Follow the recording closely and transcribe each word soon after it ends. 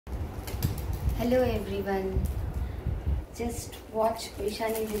Hello everyone, just watch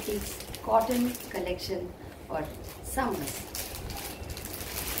Vishani Boutique's cotton collection for summers.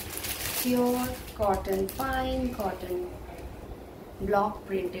 Pure cotton, fine cotton, block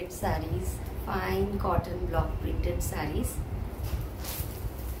printed sarees, fine cotton block printed sarees.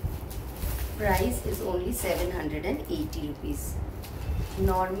 Price is only 780 rupees.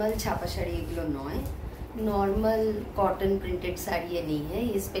 Normal छापा शाड़ी एगुलो नॉय, normal cotton printed sari ये नहीं है,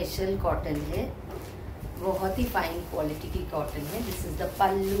 ये special cotton है, बहुत ही fine quality की cotton है. This is the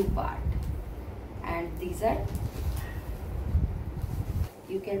pallu part and these are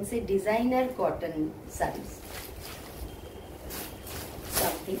you can say designer cotton saris,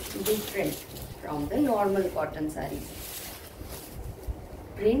 something different from the normal cotton saris.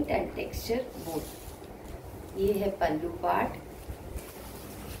 Print and texture both. ये है पल्लू पार्ट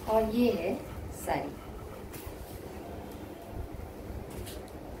और ये है sari.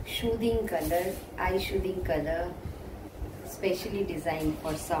 शूदिंग colour, I शूदिंग colour, specially design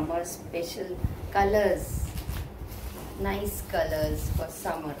for summer. Special colours, nice colours for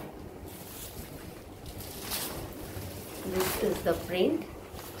summer. This is the print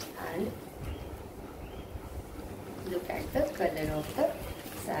and look at the color of the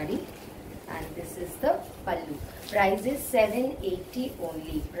sari, and this is the pallu. Price is 780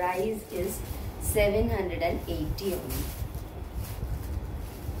 only. Price is 780 only.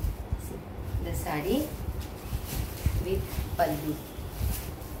 See the sari with pallu.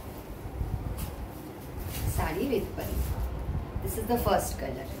 Sari with pallu. This is the first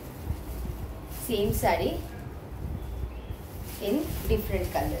color. Same sari in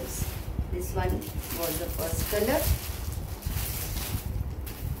different colors. This one was the first color.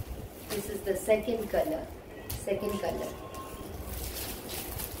 This is the second color. Second color.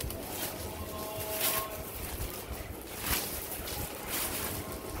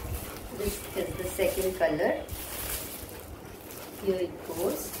 This is the second color. Here it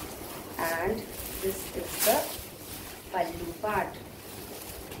goes, and this is the pallu part.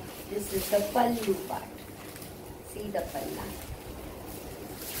 This is the pallu part. See the palla.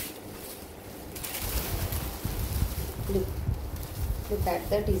 Look at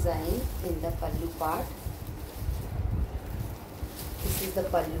the design in the pallu part. This is the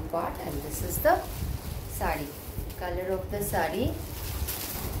pallu part and this is the sari. Color of the sari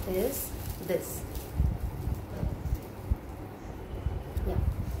is this. Yeah.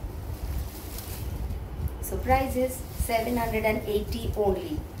 So price is 780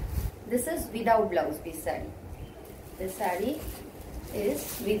 only. This is without blouse piece sari. The sari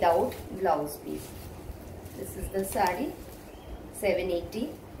is without blouse piece. This is the sari. 780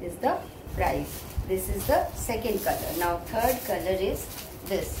 is the price. This is the second color. Now third color is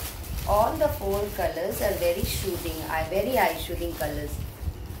this. All the four colors are very shooting, very eye shooting colors.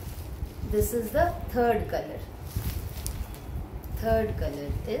 This is the third color. Third color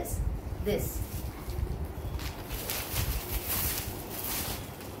is this.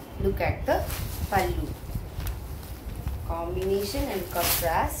 Look at the pallu. Combination and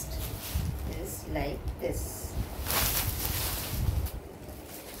contrast is like this.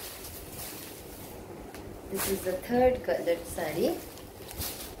 This is the third colored sari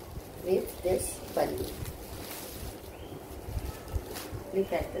with this pallu.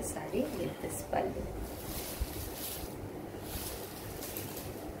 Look at the sari with this pallu.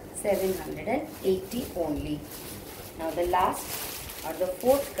 780 only. Now the last or the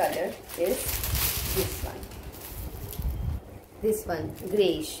fourth color is this one. This one,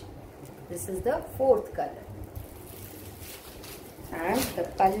 greyish. This is the fourth color. And the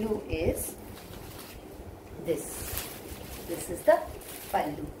pallu is this. This is the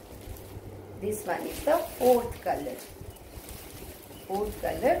pallu. This one is the fourth color. Fourth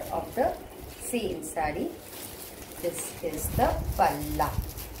color of the same sari. This is the palla.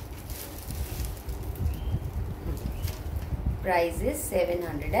 Price is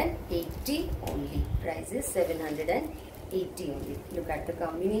 780 only. Price is 780 only. Look at the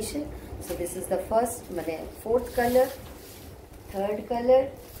combination. So this is the fourth color, third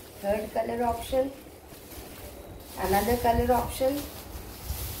color option, another color option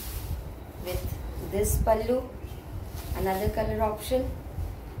with this pallu, another color option,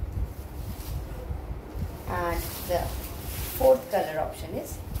 and the fourth color option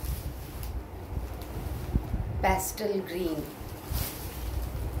is pastel green.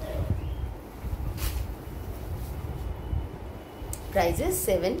 Price is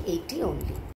 780 only.